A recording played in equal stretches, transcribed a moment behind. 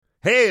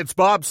Hey, it's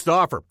Bob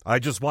Stauffer. I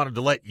just wanted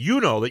to let you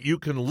know that you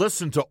can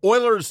listen to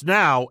Oilers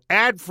Now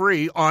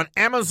ad-free on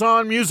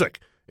Amazon Music,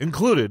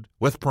 included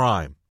with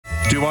Prime.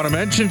 Do you want to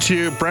mention to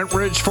you Brent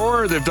Ridge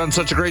Ford? They've done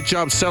such a great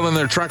job selling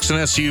their trucks and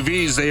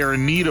SUVs. They are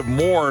in need of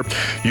more.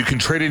 You can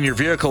trade in your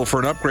vehicle for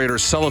an upgrade or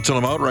sell it to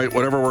them outright,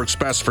 whatever works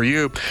best for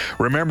you.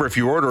 Remember, if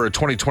you order a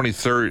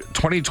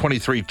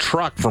 2023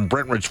 truck from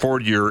Brent Ridge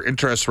Ford, your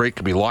interest rate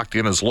can be locked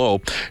in as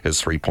low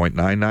as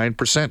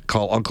 3.99%.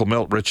 Call Uncle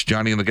Milt, Rich,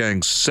 Johnny, and the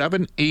gang,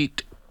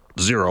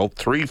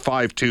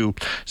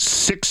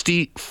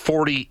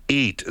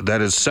 780-352-6048.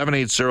 That is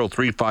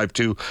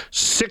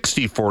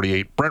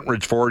 780-352-6048. Brent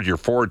Ridge Ford, your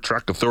Ford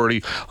Truck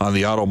Authority on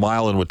the Auto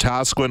Mile in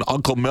Wetaskiwin.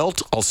 Uncle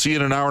Milt, I'll see you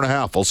in an hour and a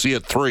half. I'll see you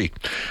at 3.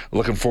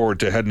 Looking forward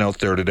to heading out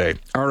there today.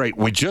 All right,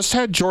 we just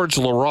had George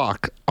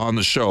Laraque on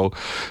the show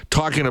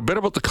talking a bit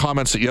about the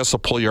comments that Jesse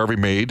Puljujarvi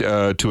made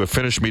to a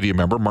Finnish media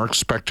member. Mark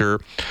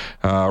Spector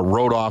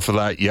wrote off of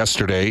that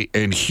yesterday.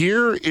 And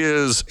here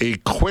is a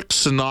quick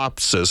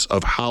synopsis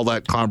of how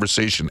that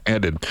conversation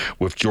ended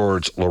with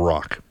George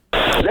Laraque.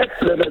 Let's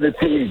let the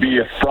team be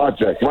a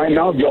project. Right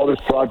now, the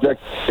oldest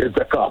project is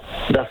the cup.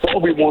 That's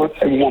all we want,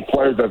 and we want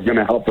players that's going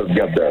to help us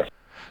get there.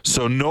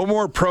 So no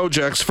more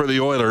projects for the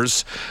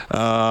Oilers.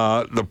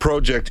 The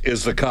project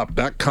is the cup.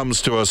 That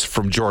comes to us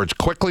from George.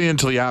 Quickly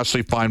into the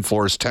Ashley Fine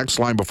Floors text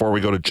line before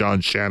we go to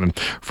John Shannon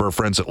for our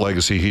friends at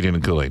Legacy Heating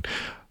and Cooling.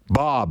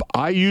 Bob,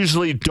 I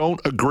usually don't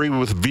agree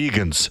with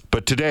vegans,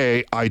 but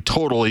today I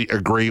totally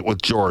agree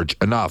with George.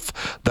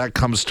 Enough. That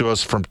comes to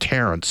us from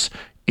Terrence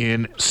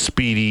in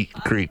Speedy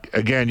Creek.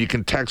 Again, you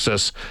can text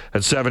us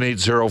at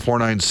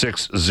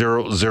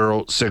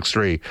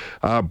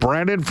 780-496-0063.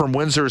 Brandon from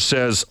Windsor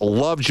says,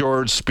 love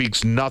George,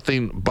 speaks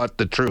nothing but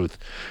the truth.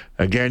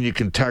 Again, you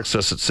can text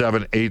us at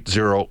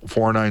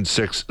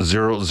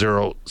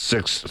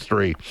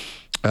 780-496-0063.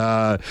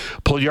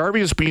 Puljujarvi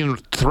is being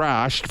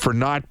thrashed for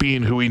not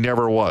being who he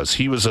never was.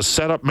 He was a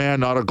setup man,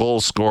 not a goal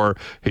scorer.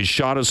 His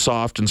shot is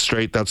soft and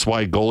straight. That's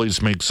why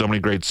goalies make so many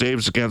great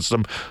saves against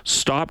him.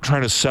 Stop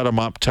trying to set him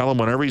up. Tell him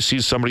whenever he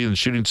sees somebody in the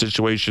shooting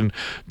situation,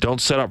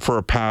 don't set up for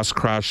a pass,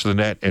 crash the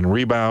net, and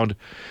rebound.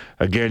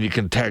 Again, you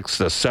can text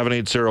us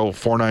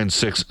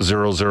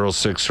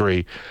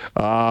 780-496-0063.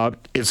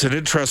 It's an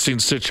interesting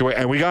situation.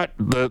 And we got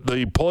the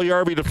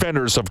Puljujarvi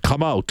defenders have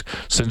come out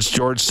since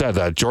George said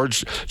that.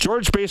 George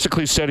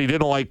basically said he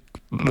didn't like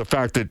the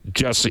fact that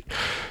Jesse...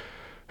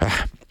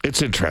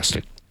 It's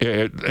interesting.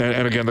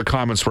 And again, the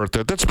comments were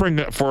there. Let's bring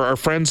that for our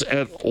friends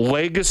at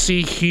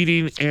Legacy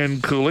Heating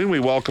and Cooling. We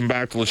welcome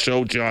back to the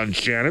show John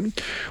Shannon.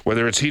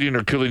 Whether it's heating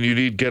or cooling you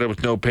need, get it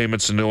with no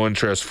payments and no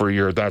interest for a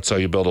year. That's how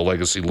you build a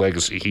Legacy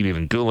Heating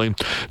and Cooling.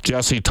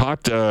 Jesse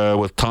talked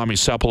with Tommy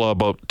Sepala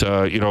about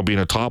being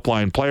a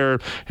top-line player,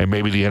 and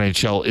maybe the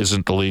NHL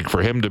isn't the league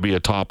for him to be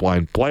a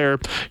top-line player.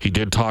 He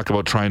did talk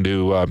about trying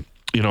to...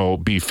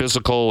 be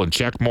physical and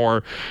check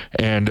more.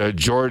 And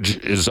George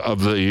is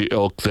of the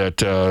ilk that,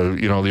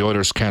 the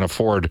Oilers can't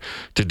afford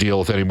to deal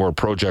with any more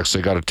projects.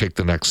 They got to take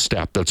the next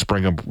step. Let's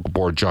bring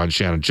aboard John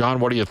Shannon. John,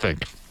 what do you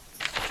think?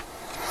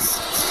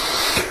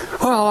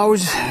 Well, I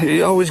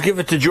always give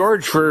it to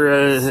George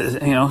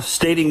for,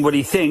 stating what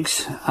he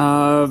thinks.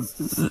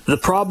 The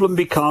problem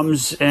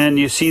becomes, and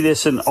you see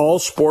this in all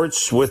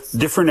sports with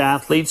different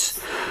athletes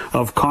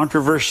of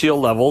controversial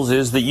levels,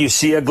 is that you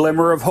see a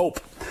glimmer of hope.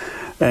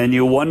 And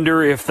you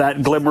wonder if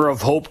that glimmer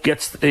of hope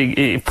puts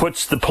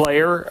the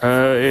player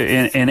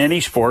in any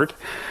sport,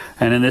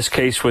 and in this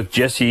case with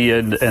Jesse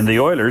and the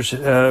Oilers,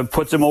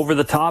 puts him over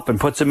the top and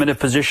puts him in a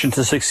position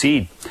to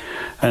succeed.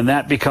 And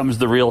that becomes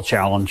the real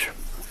challenge.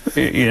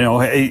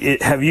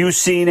 Have you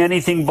seen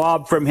anything,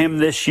 Bob, from him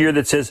this year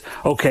that says,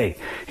 okay,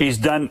 he's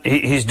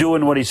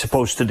doing what he's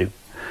supposed to do?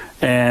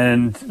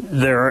 And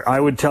I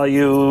would tell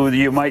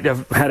you might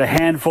have had a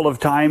handful of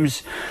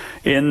times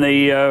in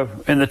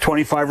the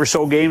 25 or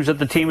so games that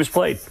the team has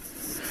played.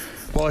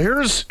 Well,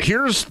 here's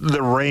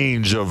the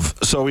range of.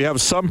 So we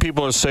have some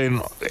people are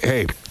saying,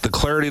 hey, the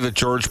clarity that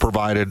George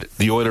provided,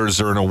 the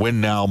Oilers are in a win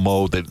now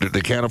mode.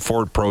 They can't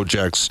afford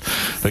projects.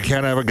 They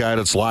can't have a guy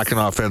that's lacking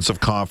offensive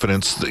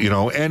confidence.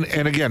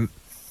 And again,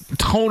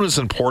 tone is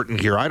important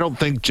here. I don't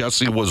think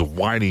Jesse was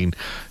whining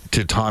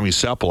to Tommy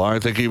Sepala. I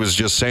think he was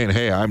just saying,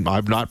 hey,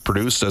 I've not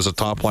produced as a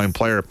top-line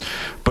player.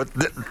 But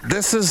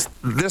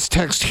this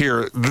text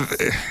here,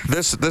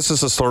 this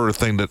is the sort of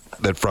thing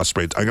that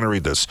frustrates. I'm going to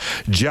read this.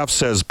 Jeff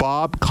says,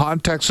 Bob,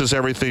 context is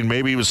everything.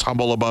 Maybe he was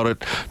humble about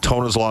it.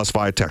 Tone is lost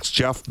via text.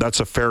 Jeff, that's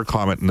a fair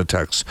comment in the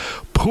text.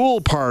 Pool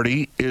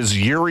party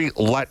is Yuri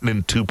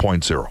Lettinen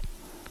 2.0.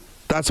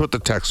 That's what the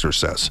texter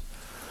says.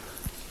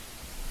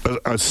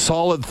 A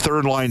solid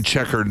third-line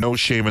checker, no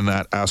shame in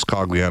that, asked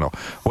Cogliano.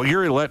 Well,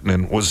 Yuri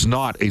Lettinen was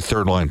not a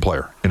third-line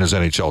player in his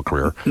NHL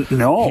career.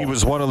 No. He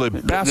was one of the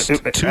best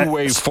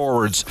two-way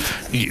forwards.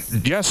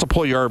 Jesse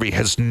Puljujarvi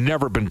has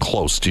never been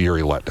close to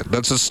Yuri Lettinen.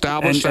 That's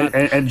established.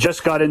 And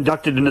just got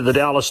inducted into the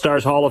Dallas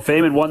Stars Hall of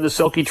Fame and won the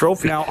Selke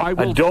Trophy. Now, I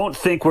don't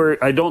think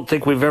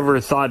we've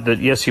ever thought that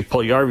Jesse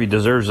Puljujarvi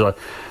deserves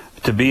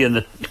to be in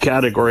the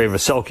category of a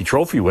Selke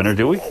Trophy winner,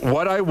 do we?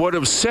 What I would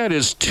have said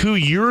is 2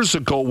 years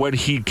ago when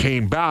he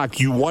came back,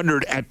 you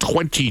wondered at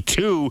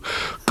 22,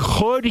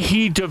 could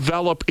he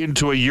develop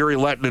into a Yuri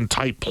Lehtinen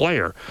type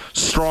player,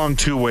 strong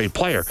two-way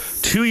player?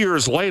 2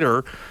 years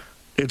later,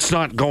 it's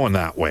not going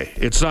that way.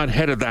 It's not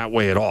headed that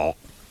way at all.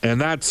 And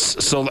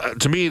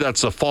to me,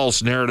 that's a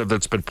false narrative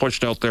that's been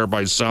pushed out there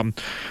by some.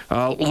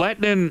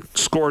 Lehtinen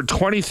scored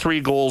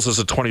 23 goals as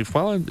a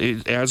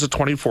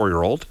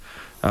 24-year-old,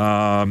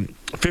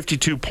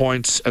 52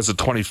 points as a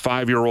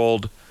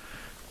 25-year-old,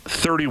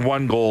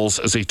 31 goals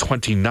as a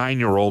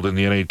 29-year-old in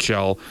the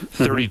NHL,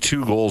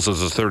 32 goals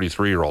as a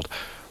 33-year-old.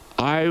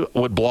 I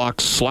would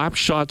block slap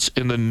shots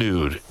in the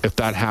nude if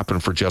that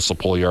happened for Jesse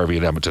Puljujarvi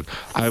at Edmonton.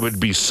 I would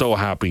be so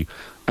happy.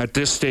 At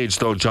this stage,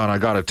 though, John, I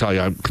got to tell you,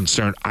 I'm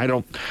concerned. I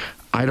don't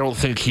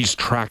think he's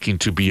tracking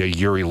to be a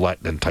Yuri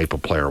Lehtinen type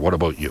of player. What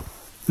about you?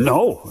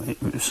 No,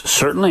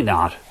 certainly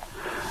not.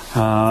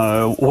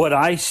 What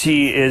I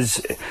see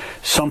is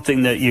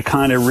something that you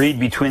kind of read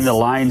between the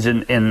lines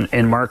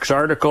in Mark's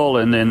article,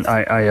 and then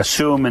I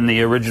assume in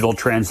the original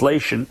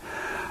translation,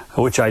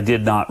 which I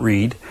did not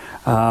read.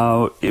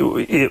 What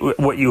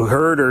you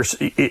heard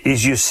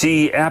is you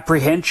see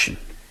apprehension.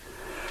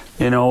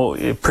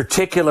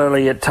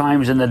 Particularly at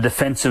times in the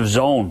defensive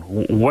zone.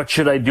 What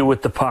should I do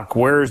with the puck?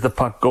 Where is the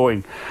puck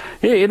going?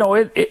 And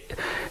the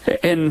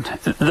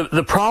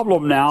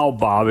problem now,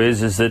 Bob,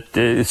 is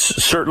that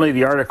certainly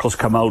the articles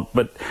come out,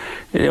 but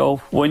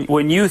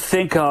when you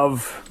think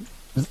of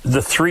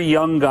the three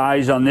young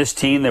guys on this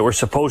team that were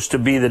supposed to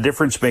be the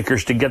difference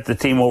makers to get the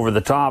team over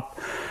the top,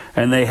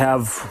 and they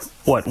have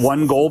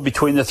one goal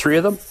between the three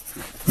of them,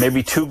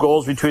 maybe 2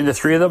 goals between the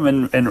three of them,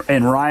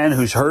 and Ryan,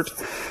 who's hurt.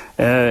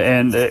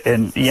 And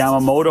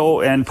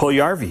Yamamoto and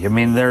Puljujarvi. I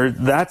mean,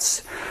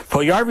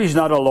 Puljujarvi's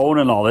not alone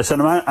in all this,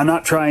 and I'm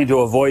not trying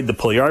to avoid the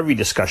Puljujarvi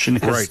discussion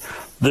because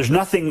there's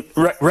nothing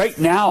right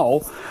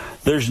now.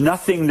 There's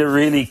nothing to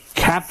really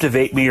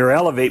captivate me or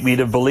elevate me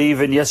to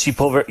believe in Jesse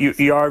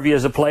Puljujarvi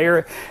as a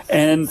player,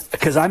 and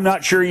because I'm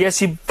not sure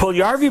Jesse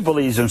Puljujarvi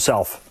believes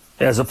himself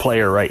as a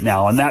player right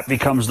now, and that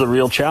becomes the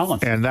real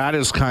challenge. And that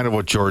is kind of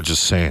what George is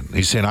saying.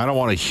 He's saying, I don't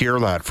want to hear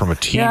that from a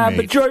teammate. Yeah,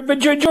 but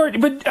George,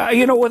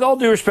 with all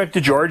due respect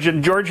to George,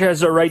 and George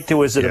has a right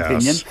to his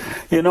opinion.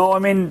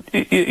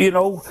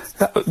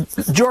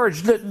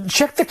 George,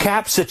 check the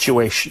cap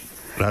situation.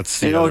 That's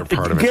the other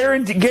part of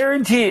it.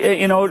 Guarantee,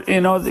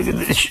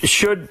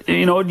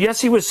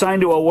 Jesse was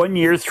signed to a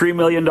 1-year, $3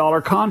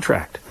 million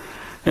contract.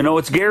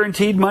 It's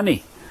guaranteed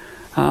money.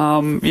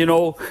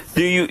 You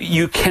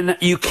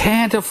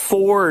can't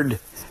afford,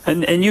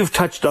 and you've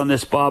touched on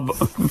this, Bob,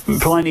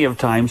 plenty of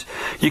times.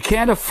 You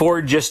can't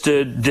afford just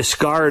to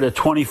discard a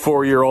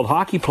 24-year-old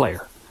hockey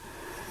player,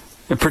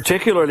 and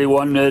particularly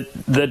one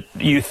that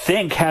you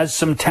think has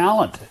some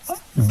talent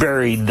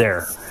buried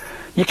there.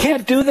 You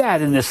can't do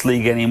that in this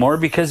league anymore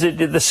because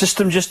the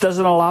system just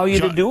doesn't allow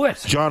you to do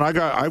it. John,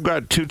 I've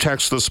got 2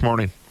 texts this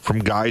morning from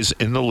guys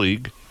in the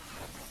league,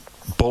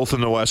 both in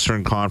the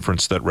Western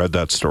Conference, that read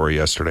that story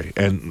yesterday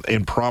and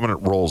in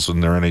prominent roles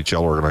in their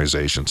NHL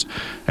organizations.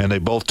 And they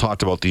both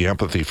talked about the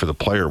empathy for the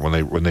player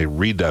when they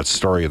read that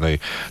story and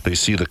they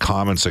see the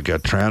comments that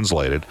get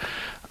translated.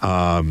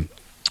 And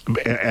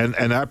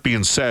that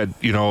being said,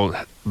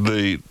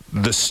 the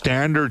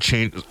standard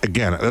change,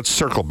 again, let's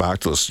circle back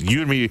to this.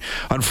 You and me,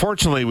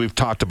 unfortunately, we've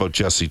talked about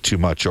Jesse too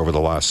much over the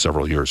last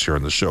several years here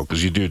on the show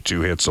because you do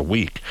 2 hits a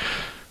week.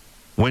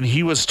 When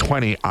he was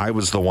 20, I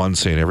was the one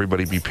saying,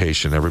 everybody be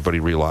patient, everybody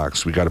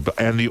relax.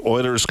 And the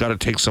Oilers got to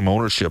take some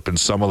ownership in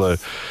some of the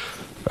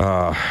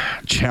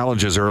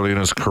challenges early in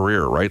his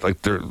career, right?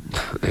 Like the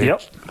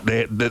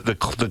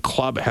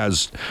club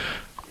has.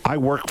 I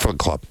work for the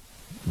club.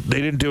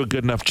 They didn't do a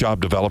good enough job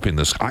developing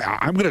this.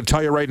 I'm going to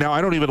tell you right now, I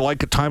don't even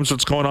like at times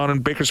what's going on in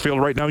Bakersfield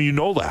right now. You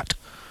know that.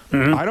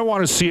 Mm-hmm. I don't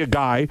want to see a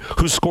guy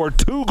who scored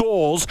 2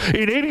 goals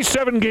in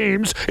 87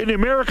 games in the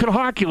American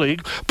Hockey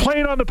League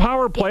playing on the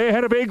power play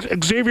ahead of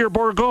Xavier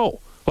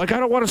Bourgault. I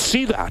don't want to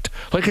see that.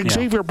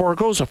 Xavier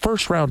Bourgault's a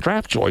first-round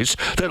draft choice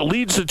that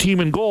leads the team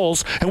in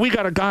goals, and we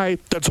got a guy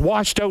that's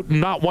washed out in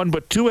not 1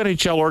 but 2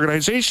 NHL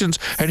organizations,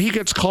 and he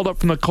gets called up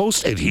from the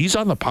coast, and he's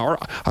on the power.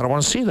 I don't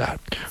want to see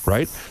that,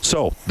 right?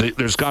 So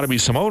there's got to be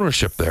some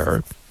ownership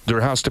there.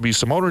 There has to be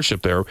some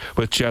ownership there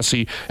with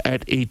Jesse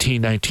at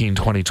 18, 19,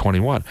 20,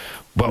 21.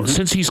 But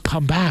since he's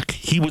come back,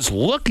 he was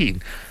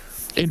looking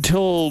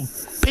until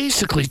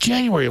basically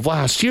January of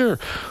last year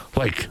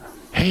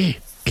hey,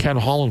 Ken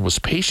Holland was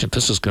patient.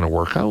 This is going to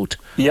work out.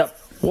 Yep.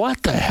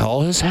 What the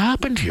hell has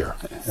happened here?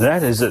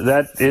 That is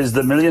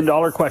the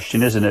million-dollar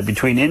question, isn't it?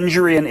 Between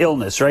injury and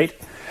illness, right?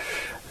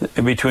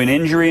 Between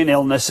injury and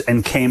illness,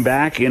 and came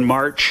back in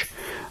March,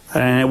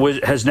 and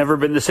has never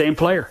been the same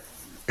player.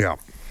 Yeah.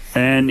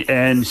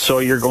 And so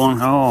you're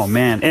going, oh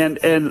man,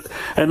 and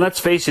let's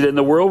face it, in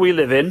the world we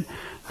live in,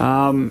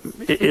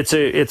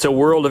 it's a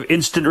world of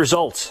instant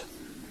results.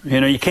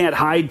 You can't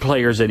hide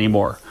players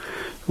anymore.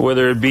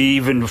 whether it be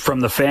even from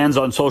the fans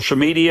on social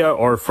media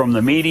or from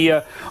the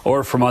media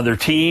or from other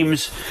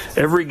teams.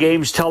 Every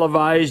game's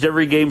televised,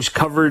 every game's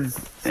covered,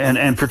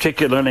 and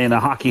particularly in a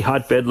hockey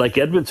hotbed like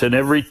Edmonton,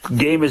 every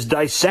game is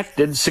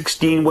dissected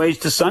 16 ways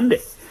to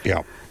Sunday.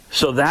 Yeah.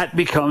 So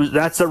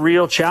that's a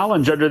real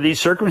challenge under these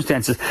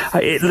circumstances.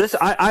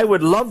 I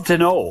would love to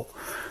know,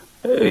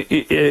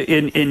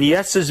 in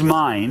Yes's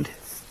mind,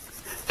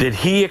 did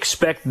he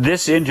expect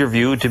this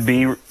interview to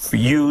be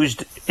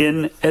used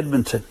in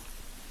Edmonton?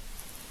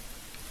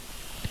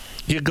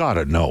 You got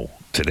to know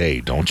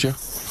today, don't you?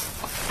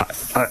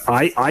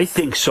 I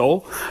think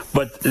so,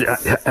 but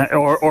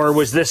or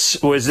was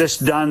this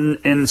done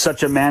in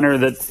such a manner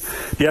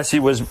that yes, he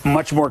was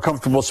much more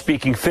comfortable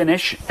speaking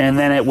Finnish, and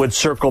then it would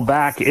circle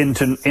back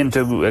into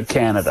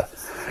Canada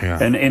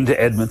and into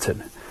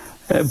Edmonton.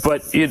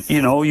 But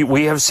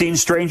we have seen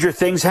stranger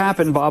things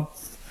happen, Bob.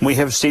 We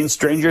have seen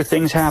stranger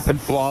things happen.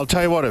 Well, I'll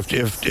tell you what.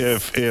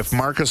 If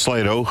Marcus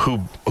Lehto,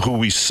 who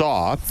we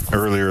saw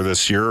earlier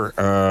this year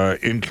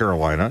in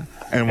Carolina,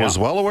 and was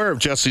well aware of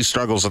Jesse's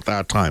struggles at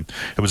that time,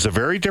 it was a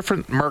very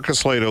different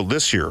Marcus Lehto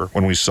this year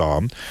when we saw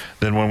him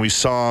than when we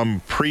saw him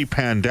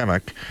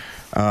pre-pandemic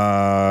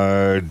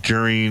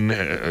during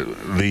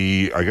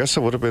the, I guess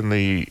it would have been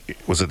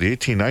was it the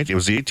 18-19? It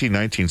was the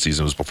 18-19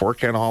 season. It was before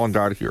Ken Holland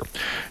got here,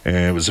 and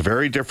it was a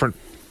very different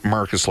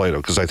Marcus Lehto,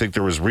 because I think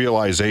there was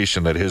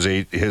realization that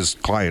his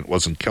client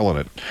wasn't killing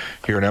it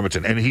here in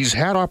Edmonton, and he's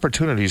had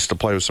opportunities to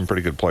play with some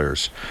pretty good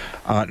players.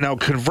 Now,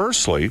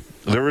 conversely,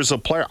 there is a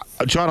player,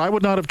 John, I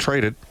would not have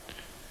traded,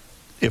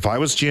 if I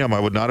was GM, I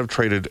would not have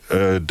traded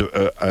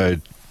a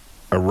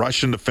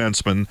Russian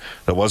defenseman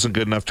that wasn't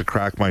good enough to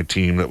crack my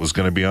team, that was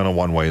going to be on a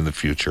one-way in the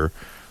future,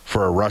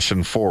 for a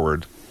Russian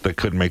forward that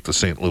could make the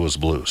St. Louis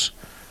Blues.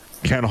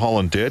 Ken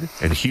Holland did,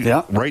 and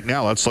right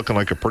now that's looking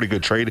like a pretty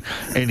good trade,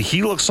 and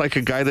he looks like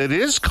a guy that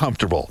is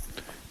comfortable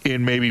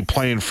in maybe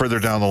playing further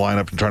down the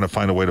lineup and trying to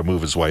find a way to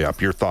move his way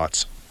up. Your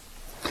thoughts?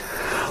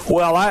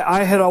 Well,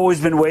 I had always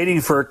been waiting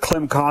for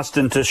Klim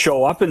Kostin to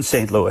show up in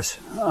St. Louis,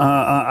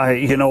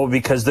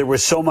 because there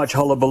was so much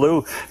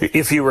hullabaloo.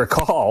 If you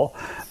recall,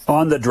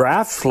 on the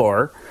draft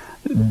floor,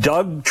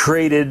 Doug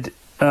traded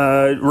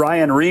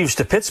Ryan Reeves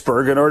to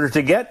Pittsburgh in order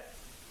to get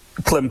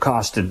Klim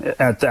Kostin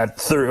at that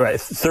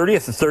 30th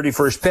or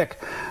 31st pick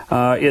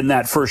in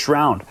that first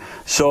round.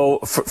 So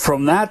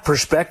from that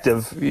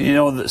perspective,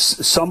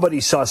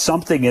 somebody saw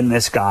something in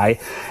this guy.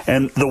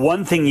 And the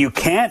one thing you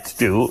can't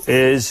do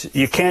is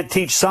you can't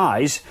teach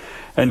size,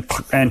 and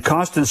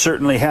Kostin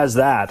certainly has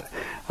that.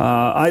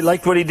 I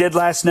liked what he did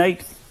last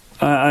night.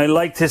 I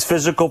liked his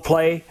physical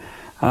play.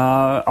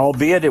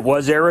 Albeit it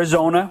was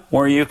Arizona,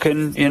 where you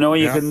can,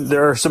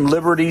 there are some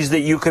liberties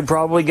that you could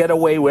probably get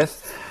away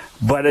with.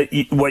 But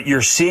what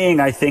you're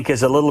seeing, I think,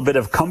 is a little bit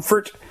of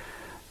comfort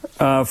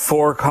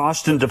for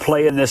Kostin to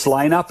play in this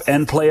lineup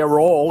and play a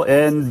role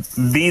and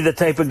be the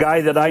type of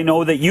guy that I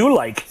know that you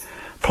like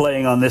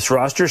playing on this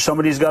roster.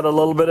 Somebody's got a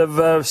little bit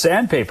of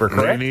sandpaper,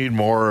 correct? They need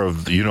more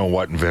of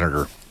you-know-what and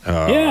vinegar.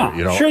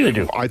 Sure they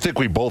do. I think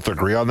we both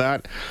agree on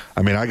that.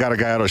 I mean, I got a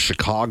guy out of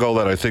Chicago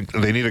that I think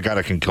they need a guy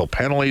that can kill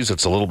penalties,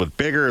 that's a little bit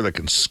bigger, that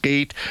can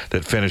skate,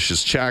 that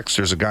finishes checks.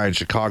 There's a guy in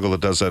Chicago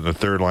that does that in the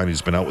third line.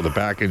 He's been out with a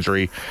back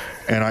injury.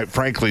 And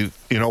frankly,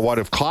 you know what?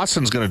 If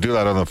Kostin's going to do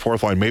that on the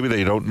fourth line, maybe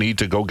they don't need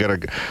to go get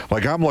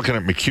like I'm looking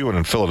at McEwen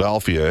in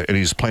Philadelphia, and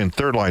he's playing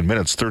third line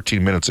minutes,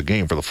 13 minutes a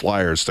game for the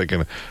Flyers,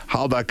 thinking,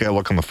 how'd that guy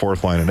look on the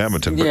fourth line in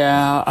Edmonton?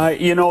 But,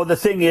 the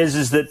thing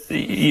is that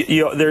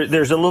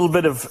there's a little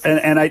bit of,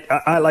 and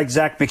I like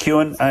Zach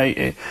McEwen.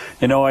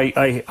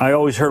 I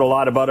always heard a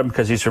lot about him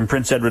because he's from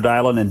Prince Edward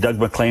Island, and Doug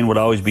McLean would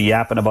always be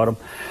yapping about him.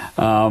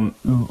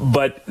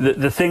 But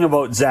the thing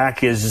about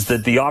Zach is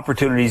that the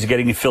opportunities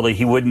getting in Philly,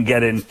 he wouldn't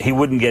get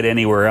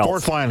anywhere else.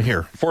 Fourth line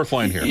here.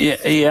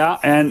 Yeah,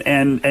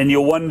 and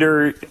you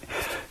wonder,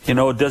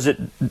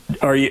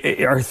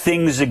 are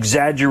things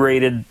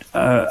exaggerated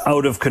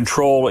out of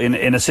control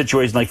in a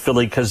situation like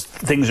Philly because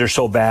things are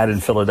so bad in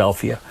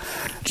Philadelphia?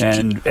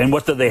 And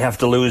what do they have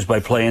to lose by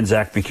playing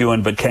Zach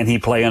McEwen? But can he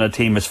play on a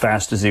team as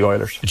fast as the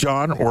Oilers?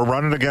 John, we're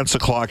running against the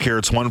clock here.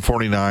 It's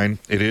 1:49.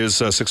 It is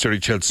 6:30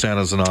 Ched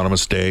Santa's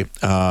Anonymous Day.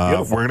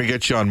 We're going to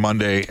get you on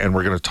Monday, and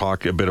we're going to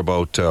talk a bit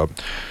about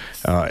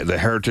the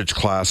Heritage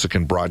Classic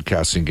and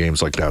broadcasting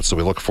games like that. So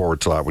we look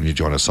forward to that when you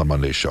join us on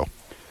Monday's show.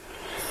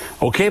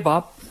 Okay,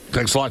 Bob.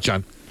 Thanks a lot,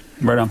 John.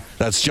 Right on.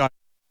 That's John.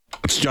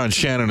 It's John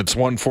Shannon. It's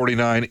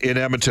 1:49 in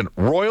Edmonton.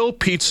 Royal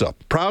Pizza,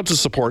 proud to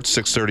support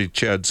 630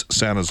 Ched's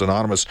Santa's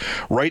Anonymous.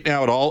 Right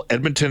now at all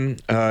Edmonton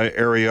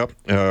area,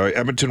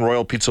 Edmonton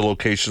Royal Pizza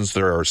locations,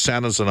 there are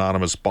Santa's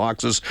Anonymous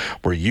boxes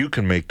where you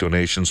can make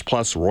donations.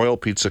 Plus, Royal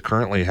Pizza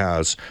currently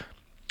has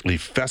the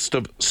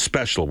festive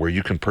special where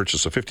you can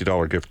purchase a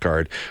 $50 gift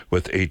card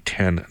with a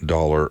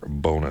 $10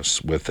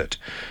 bonus with it,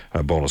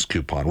 a bonus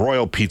coupon.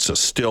 Royal Pizza,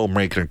 still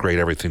making it great.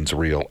 Everything's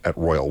real at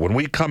Royal. When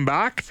we come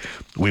back,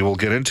 we will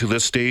get into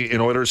this day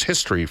in Oilers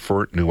history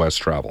for New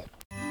West Travel.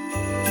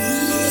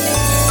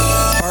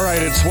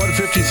 right, it's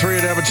 1:53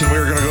 in Edmonton.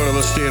 We're going to go to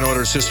this day in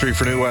Oilers history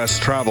for New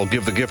West Travel.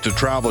 Give the gift of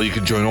travel. You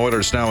can join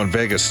Oilers now in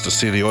Vegas to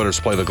see the Oilers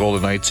play the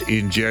Golden Knights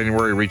in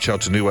January. Reach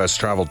out to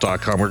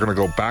newwesttravel.com. We're going to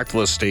go back to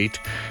the state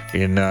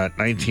in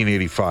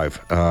 1985.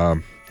 Was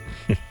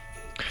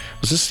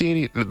this the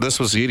 80? This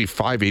was the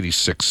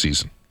 85-86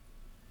 season,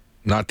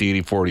 not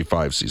the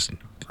 84-85 season.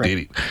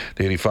 Right.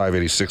 The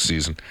 85-86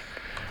 season.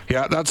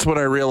 Yeah, that's when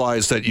I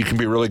realized that you can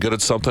be really good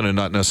at something and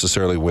not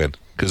necessarily win,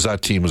 because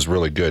that team was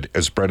really good,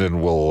 as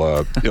Brendan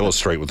will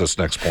illustrate with this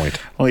next point.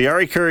 Well,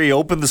 Jari Kurri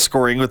opened the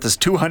scoring with his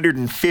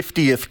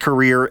 250th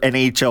career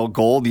NHL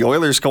goal. The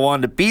Oilers go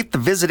on to beat the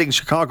visiting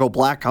Chicago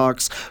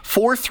Blackhawks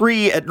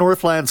 4-3 at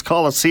Northlands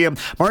Coliseum.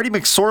 Marty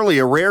McSorley,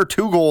 a rare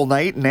 2-goal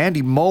night, and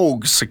Andy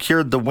Moog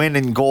secured the win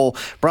in goal,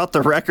 brought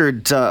the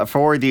record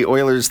for the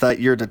Oilers that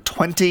year to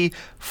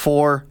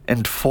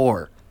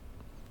 24-4.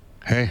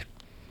 Hey.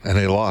 And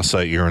they lost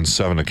that year in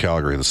 7 to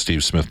Calgary. The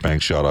Steve Smith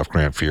bank shot off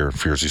Grant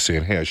Fiersey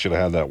saying, hey, I should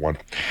have had that one.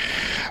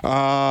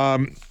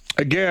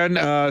 Again,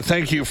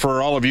 thank you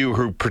for all of you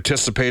who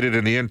participated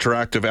in the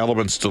interactive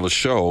elements to the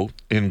show,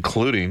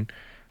 including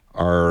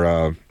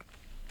our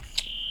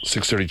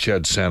 6:30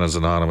 Ched Santa's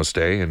Anonymous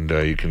Day. And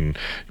you can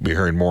be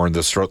hearing more on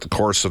this throughout the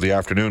course of the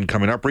afternoon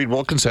coming up. Reed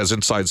Wilkins has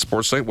Inside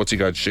Sports Night. What's he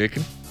got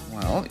shaking?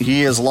 Well,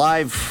 he is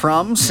live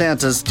from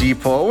Santa's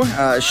Depot.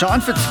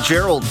 Sean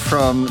Fitzgerald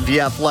from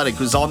The Athletic,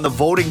 who's on the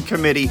voting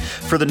committee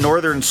for the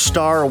Northern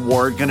Star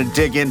Award, going to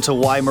dig into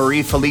why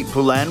Marie-Philippe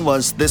Poulin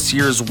was this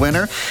year's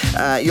winner.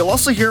 You'll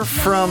also hear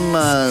from,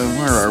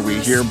 where are we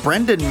here?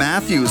 Brendan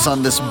Matthews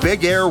on this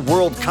Big Air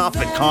World Cup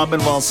at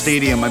Commonwealth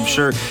Stadium. I'm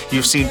sure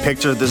you've seen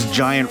pictures of this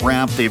giant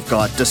ramp they've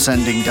got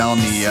descending down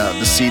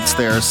the seats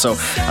there. So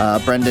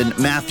Brendan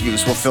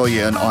Matthews will fill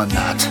you in on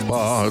that.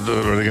 Well, are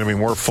they going to be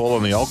more full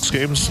in the Elks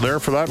games there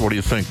for that? What do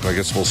you think? I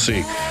guess we'll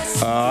see.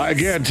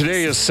 Again,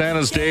 today is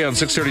Santa's Day on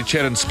 6:30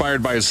 Ched,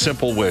 inspired by a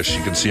simple wish.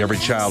 You can see every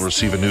child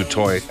receive a new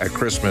toy at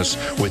Christmas.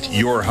 With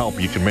your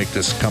help, you can make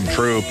this come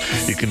true.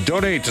 You can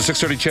donate to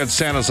 6:30 Ched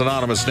Santa's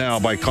Anonymous now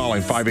by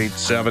calling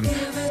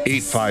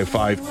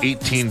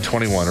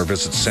 587-855-1821 or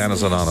visit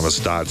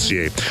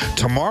santasanonymous.ca.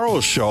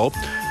 Tomorrow's show,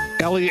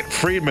 Elliot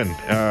Friedman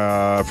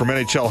from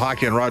NHL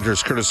Hockey and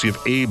Rogers, courtesy of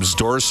Abe's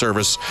Door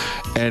Service,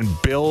 and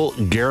Bill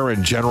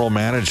Guerin, General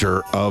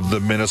Manager of the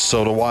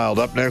Minnesota Wild.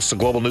 Up next, the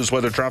Global News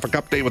Weather Traffic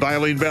Update with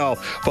Eileen Bell,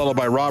 followed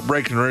by Rob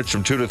Breckenridge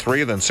from 2 to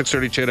 3, and then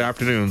 6:30 Ched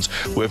Afternoons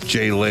with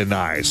Jay Lynn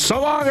Ice. So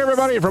long,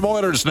 everybody, from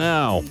Oilers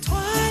Now.